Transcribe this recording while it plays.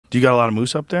Do you got a lot of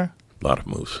moose up there? A lot of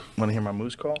moose. Want to hear my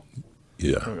moose call?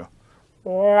 Yeah. Here we go.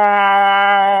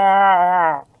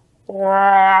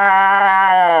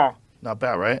 Not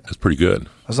bad, right? That's pretty good.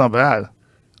 That's not bad.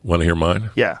 Want to hear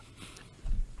mine? Yeah.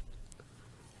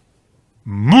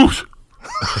 Moose!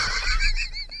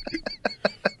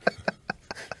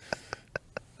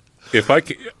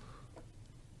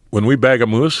 When we bag a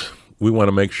moose, we want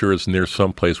to make sure it's near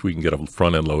some place we can get a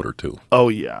front end loader to. Oh,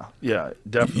 yeah. Yeah,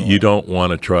 definitely. You don't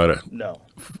want to try to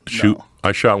shoot. No.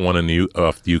 I shot one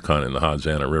off the Yukon in the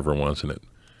Hodzana River once, and it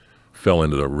fell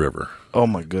into the river. Oh,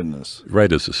 my goodness.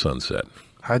 Right as the sun set.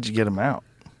 How'd you get him out?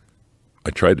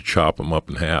 I tried to chop him up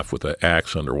in half with an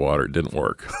axe underwater. It didn't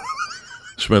work.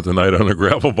 Spent the night on a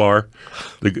gravel bar.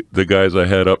 The guys I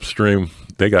had upstream,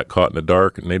 they got caught in the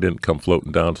dark, and they didn't come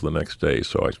floating down till the next day.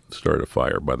 So I started a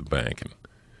fire by the bank, and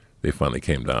they finally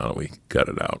came down, and we got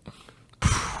it out.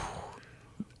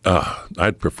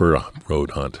 I'd prefer a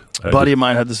road hunt. A buddy of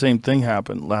mine had the same thing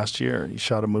happen last year. He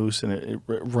shot a moose, and it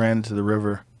ran into the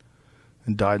river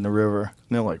and died in the river.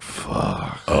 And they're like,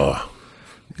 fuck. Oh.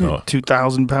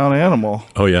 2,000-pound animal.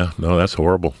 Oh, yeah. No, that's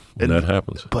horrible when that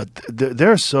happens. But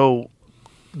they're so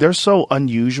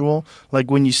unusual. Like,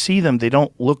 when you see them, they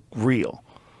don't look real.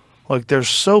 Like, they're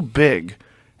so big,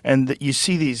 and you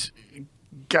see these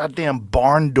goddamn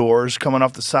barn doors coming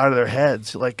off the side of their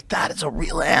heads. You're like, that is a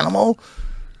real animal?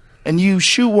 And you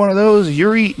shoot one of those,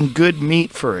 you're eating good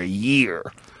meat for a year.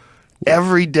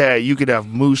 Every day you could have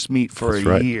moose meat for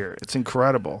a year. It's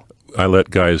incredible. I let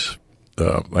guys,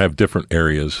 I have different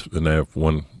areas, and I have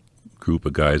one group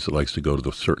of guys that likes to go to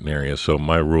the certain areas. So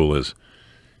my rule is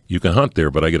you can hunt there,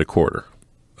 but I get a quarter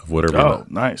of whatever. Oh,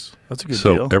 nice. That's a good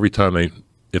So deal. every time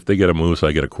if they get a moose,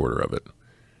 I get a quarter of it.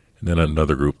 And then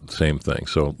another group, same thing.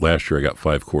 So last year I got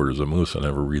 5 quarters of moose. I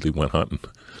never really went hunting.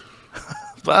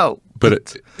 Wow.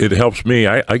 But it helps me.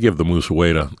 I give the moose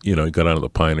away to, go down to the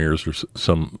Pioneers or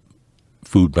some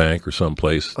food bank or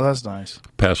someplace. Oh, that's nice.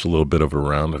 Pass a little bit of it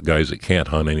around to guys that can't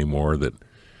hunt anymore, that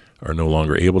are no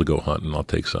longer able to go hunting. I'll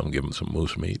take some, give them some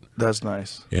moose meat. That's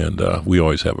nice. And we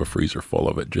always have a freezer full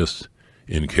of it just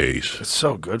in case. It's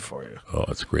so good for you. Oh,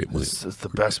 it's great meat. It's the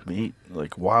best meat,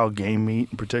 like wild game meat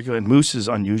in particular. And moose is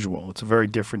unusual. It's a very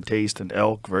different taste than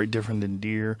elk, very different than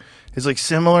deer. It's like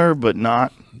similar, but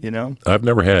not, I've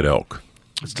never had elk.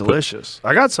 It's delicious.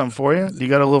 I got some for you. You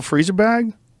got a little freezer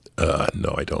bag?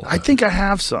 No, I don't. I think I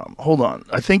have some. Hold on.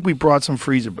 I think we brought some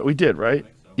freezer, but we did, right?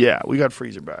 Yeah, we got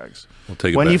freezer bags. We'll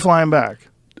take it when back. are you flying back?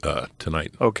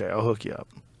 Tonight. Okay, I'll hook you up.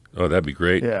 Oh, that'd be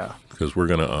great. Yeah. Because we're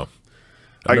going to...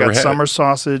 I got summer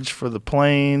sausage for the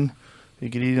plane. You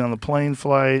can eat it on the plane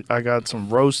flight. I got some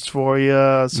roasts for you,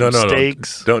 some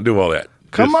steaks. No. Don't do all that.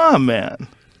 Come on, man.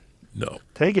 No.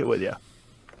 Take it with you.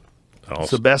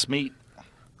 It's the best meat.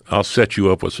 I'll set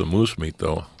you up with some moose meat,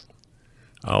 though.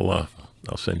 I'll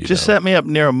send you Just down. set me up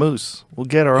near a moose. We'll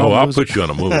get our own Oh, I'll moose. put you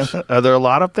on a moose. Are there a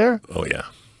lot up there? Oh, yeah.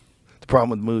 The problem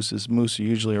with moose is moose are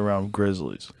usually around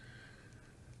grizzlies.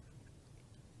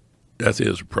 That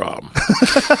is a problem.